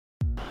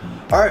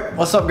Alright,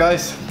 what's up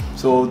guys?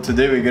 So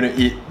today we're gonna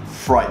eat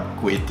fried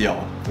Kway Teow.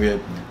 Okay,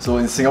 so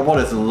in Singapore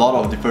there's a lot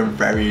of different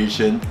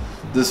variation.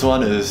 This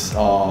one is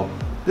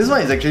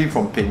actually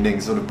from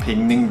Penang, so the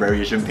Penang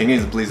variation. Penang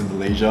is a place in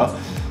Malaysia.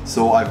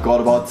 So I've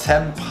got about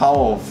 10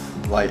 pounds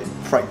of like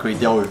fried Kway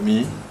Teow with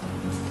me.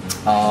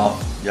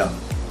 Yeah,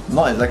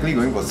 not exactly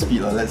going for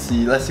speed. Let's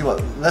see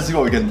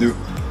what we can do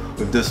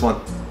with this one.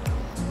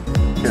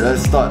 Okay,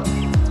 let's start.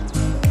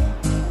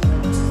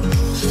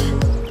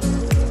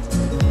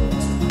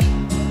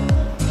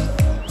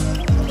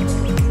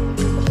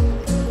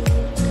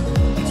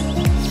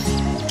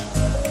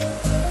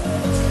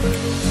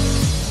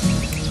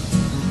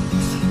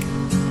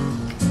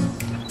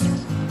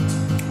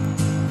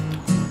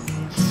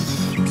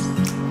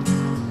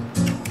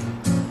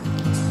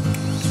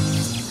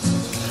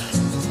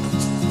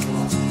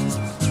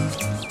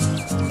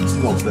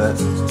 Not bad.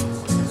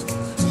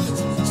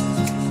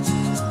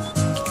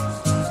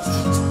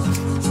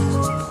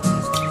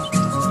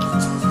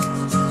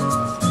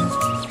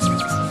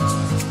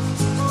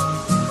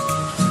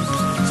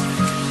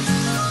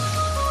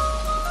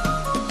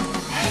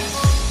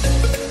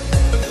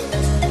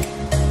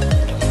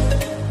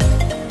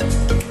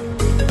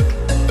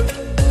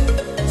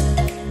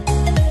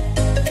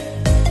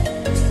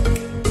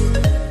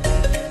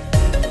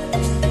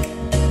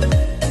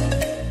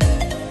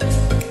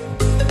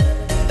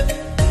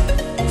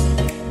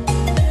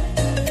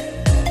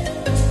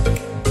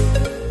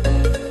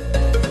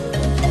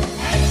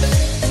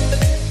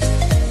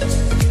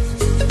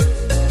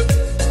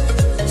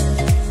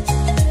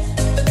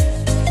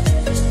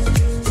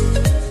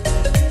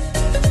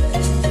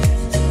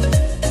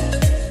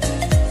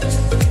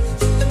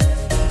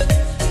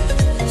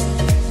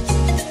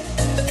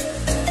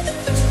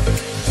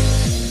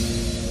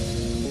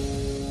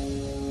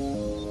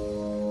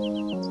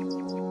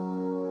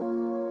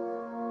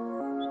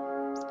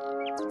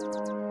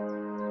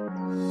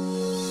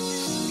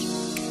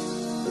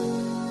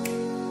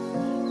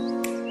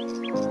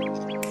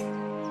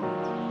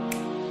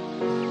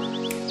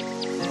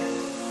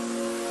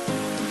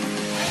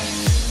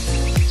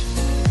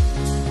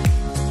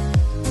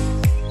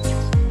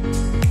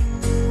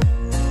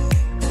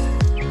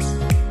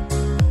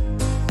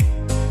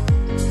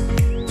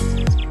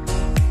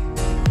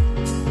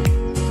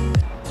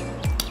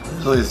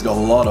 So it's got a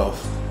lot of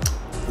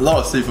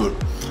seafood.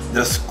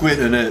 There's squid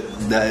in it,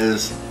 there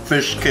is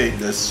fish cake,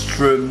 there's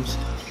shrimps.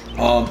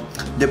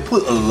 They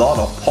put a lot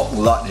of pork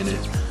lard in it,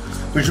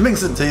 which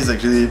makes it taste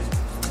actually,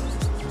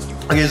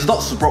 okay, it's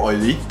not super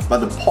oily, but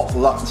the pork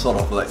lard sort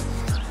of like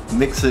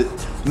makes it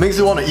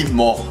want to eat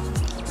more.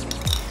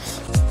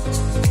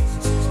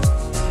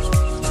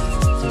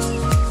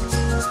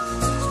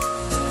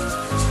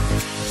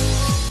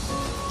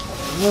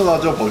那辣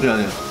椒跑去哪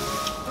里了？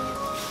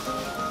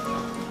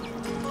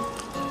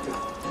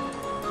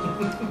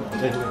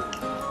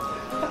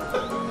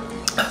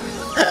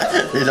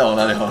等一下，我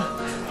拿电话。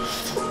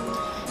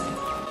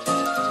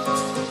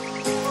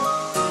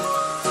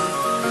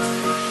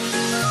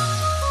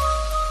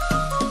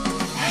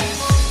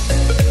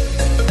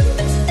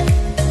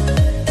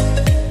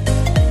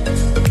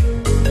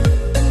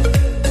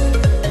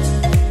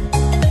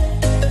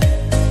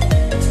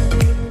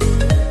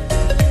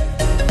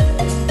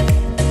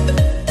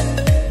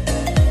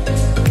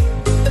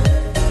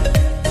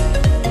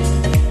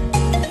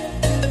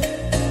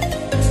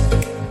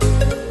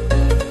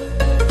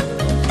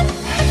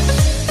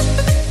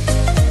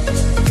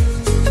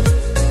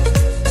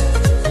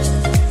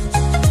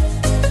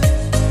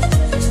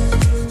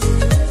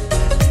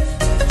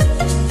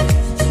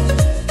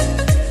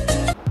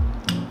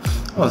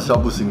那虾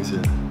不新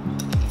鲜。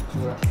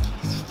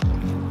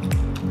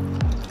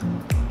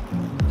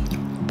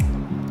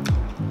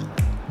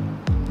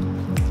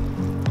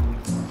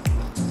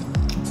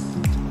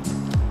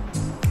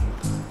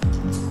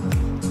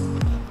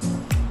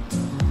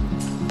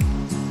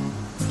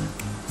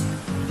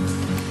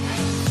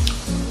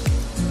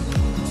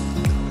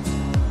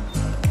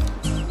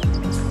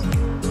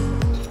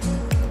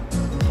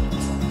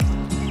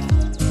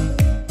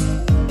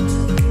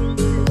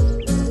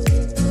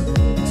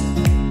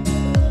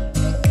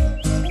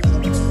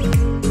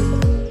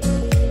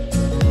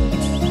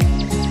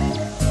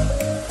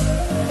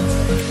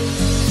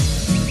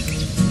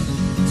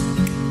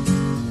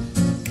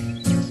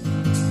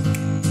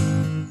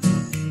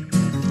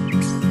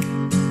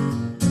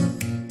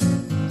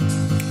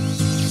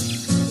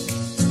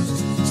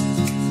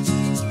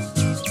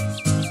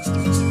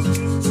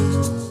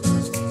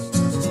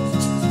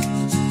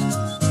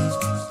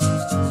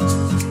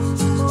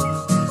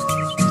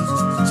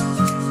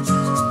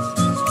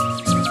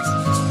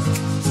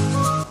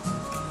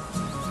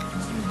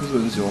不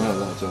是很喜欢它的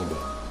辣椒吧？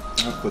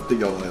它不滴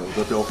入嚟，我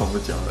覺得我放會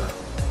假的。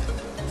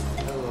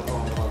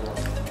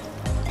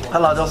它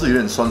辣椒是有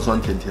點酸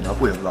酸甜甜，它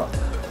不會很辣。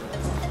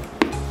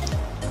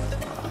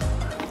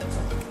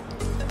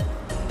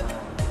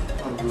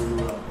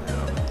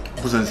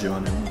不是很喜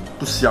歡的，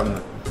不香的。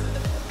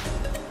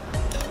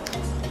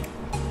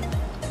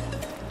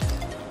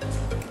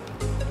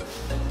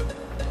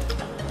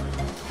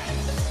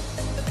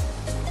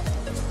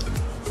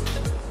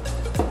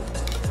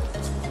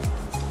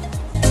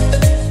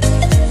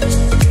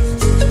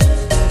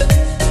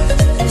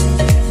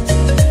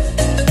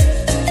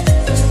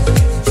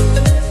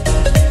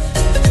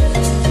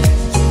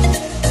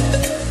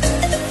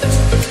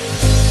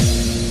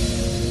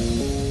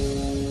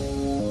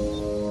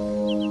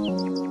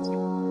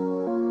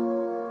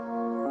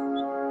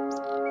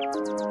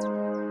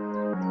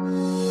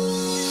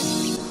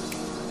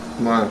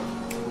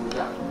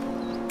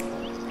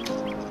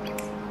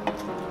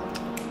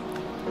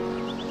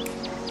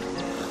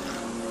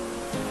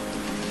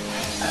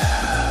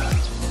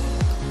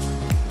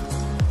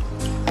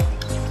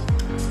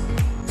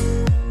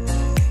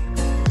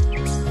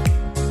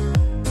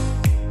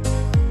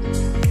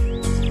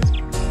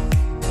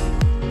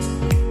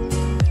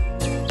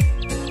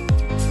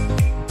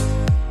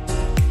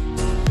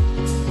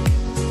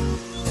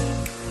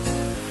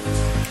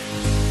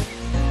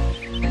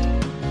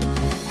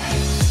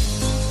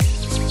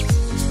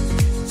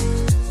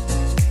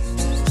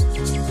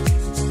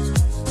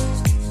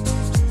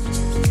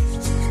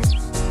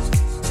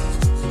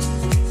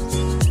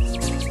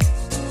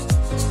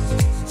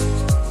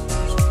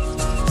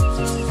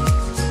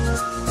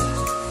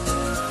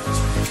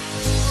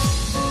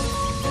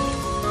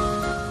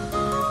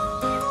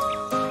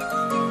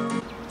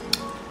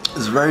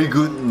very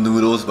good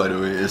noodles, by the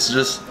way. It's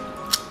just,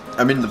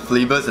 I mean, the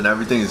flavors and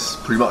everything is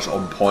pretty much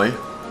on point.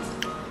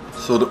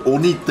 So the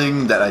only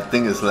thing that I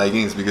think is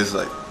lagging is because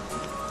like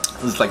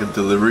it's like a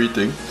delivery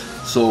thing.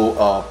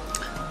 So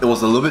it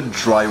was a little bit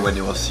dry when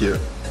it was here.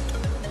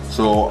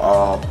 So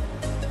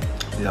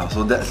yeah,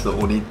 so that's the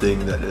only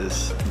thing that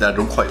I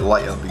don't quite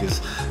like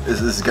because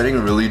it's getting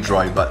really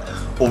dry. But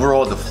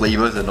overall, the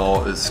flavors and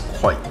all is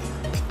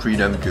pretty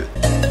damn good.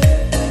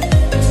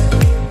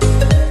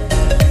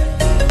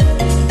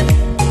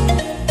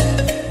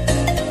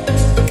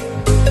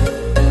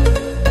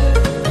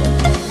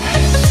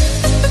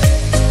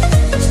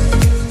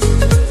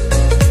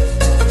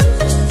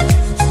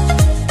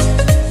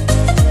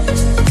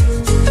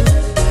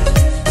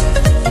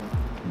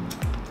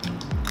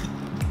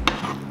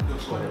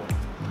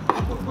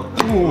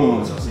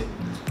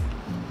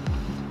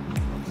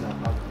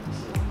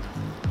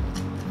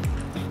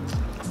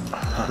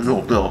那我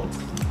不知道。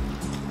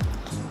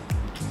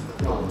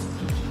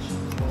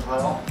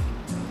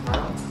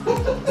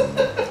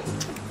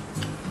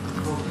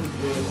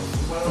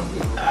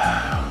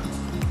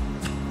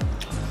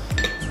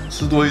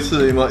吃多一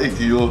次而已嘛，1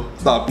 kg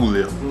大不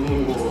了。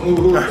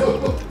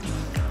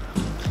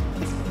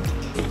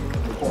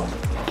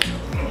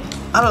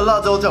它的辣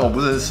椒酱我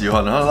不是很喜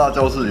欢，它的辣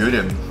椒是有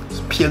点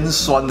偏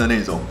酸的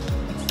那种，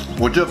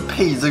我觉得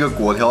配这个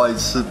粿条来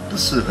吃不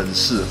是很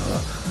适合。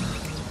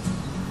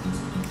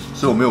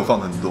所以我没有放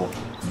很多，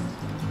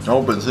然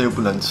后本身又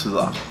不能吃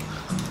辣。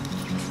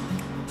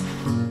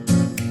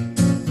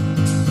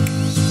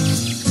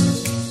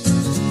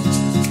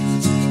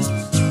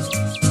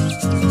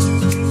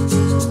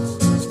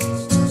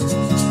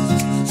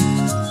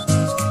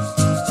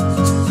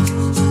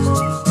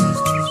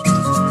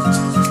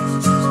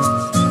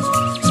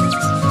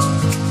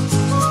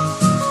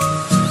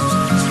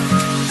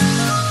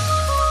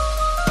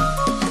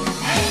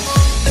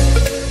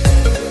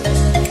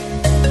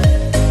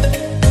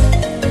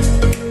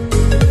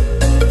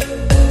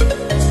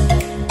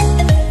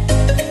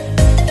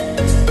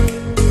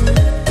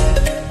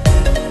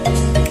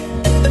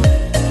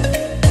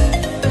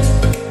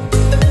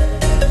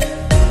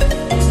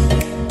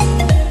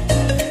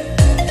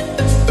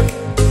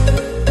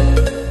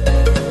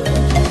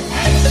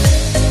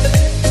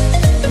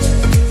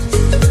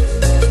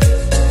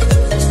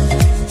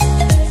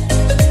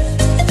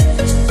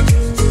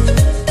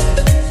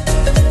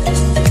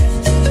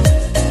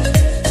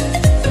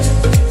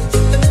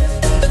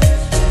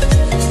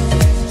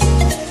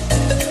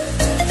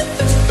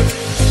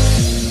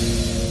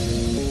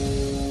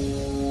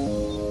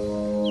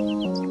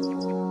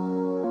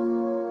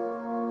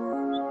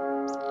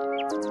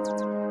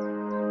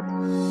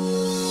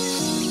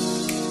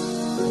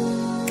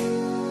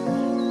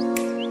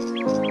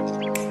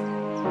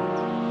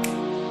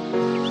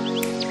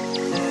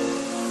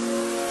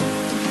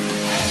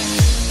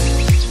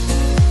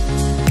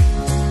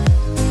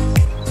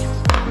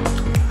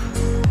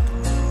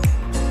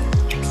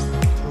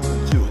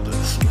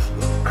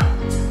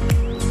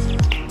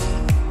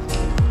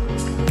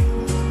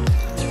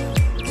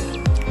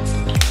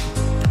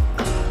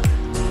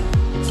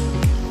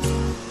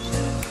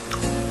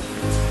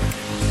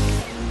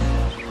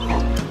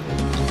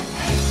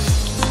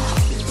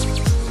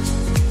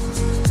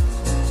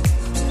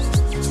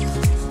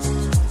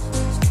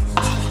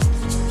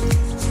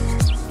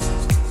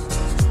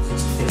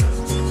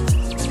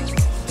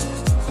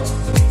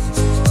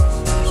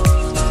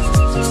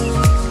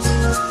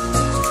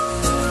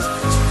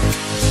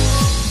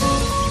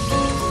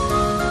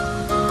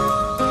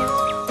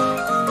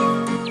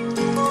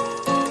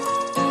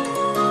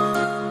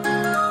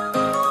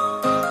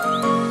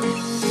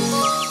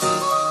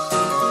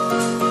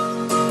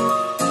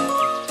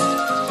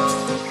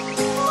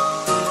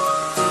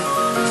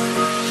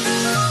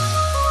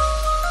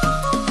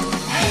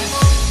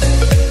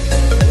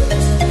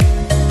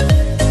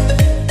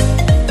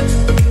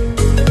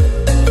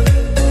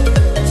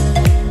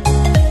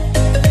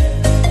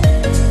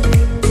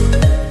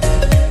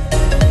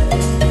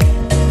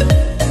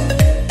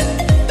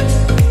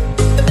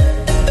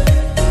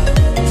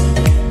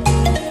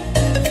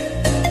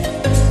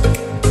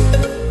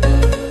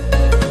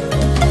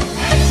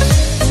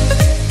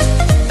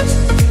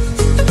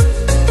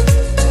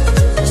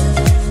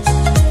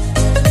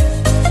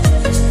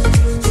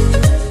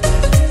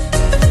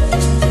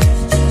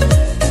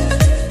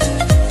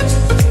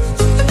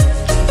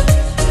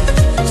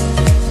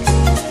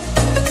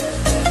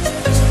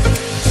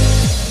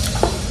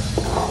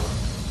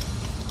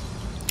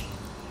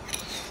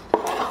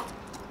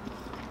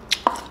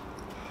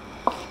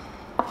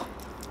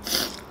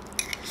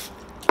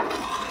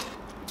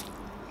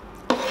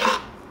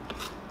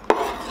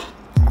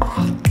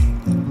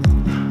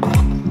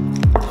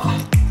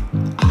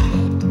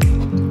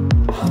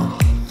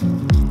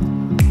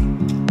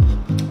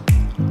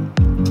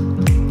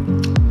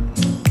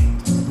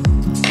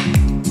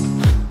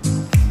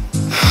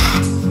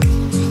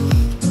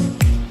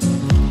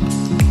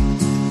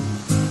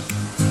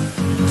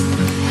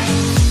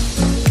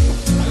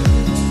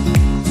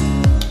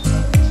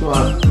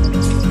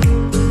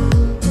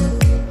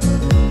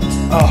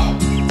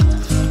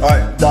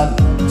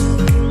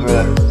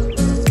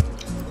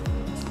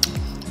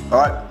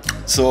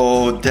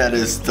that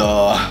is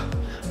the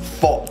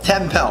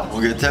 10 pound,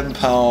 okay, 10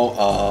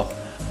 pound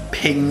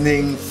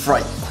Penang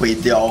fried Kway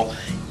Teow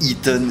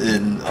eaten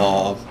in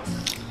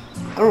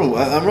I don't know,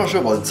 I'm not sure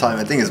about the time.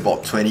 I think it's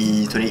about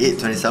 28,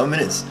 27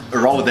 minutes.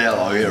 Around there,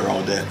 okay,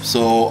 around there.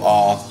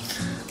 So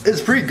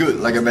it's pretty good.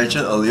 Like I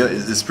mentioned earlier,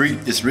 it's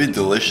really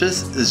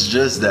delicious. It's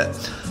just that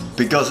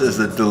because it's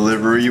a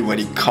delivery, when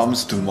it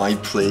comes to my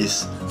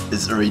place,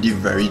 it's already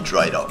very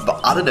dried out.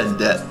 But other than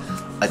that,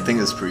 I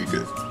think it's pretty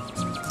good.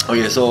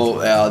 Okay, so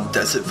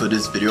that's it for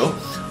this video.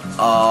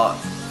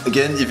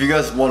 Again, if you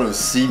guys want to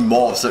see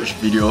more of such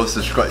videos,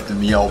 subscribe to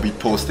me. I'll be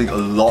posting a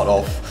lot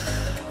of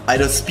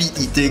either speed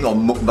eating or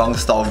mukbang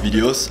style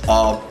videos.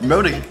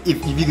 Remember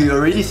if you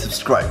already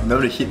subscribed,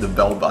 remember to hit the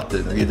bell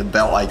button, okay, the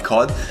bell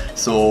icon,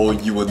 so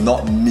you will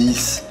not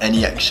miss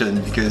any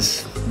action,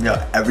 because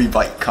yeah, every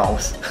bite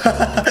counts.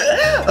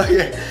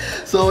 Okay,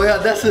 so yeah,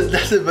 that's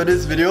it for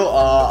this video.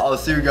 I'll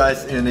see you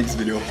guys in the next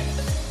video.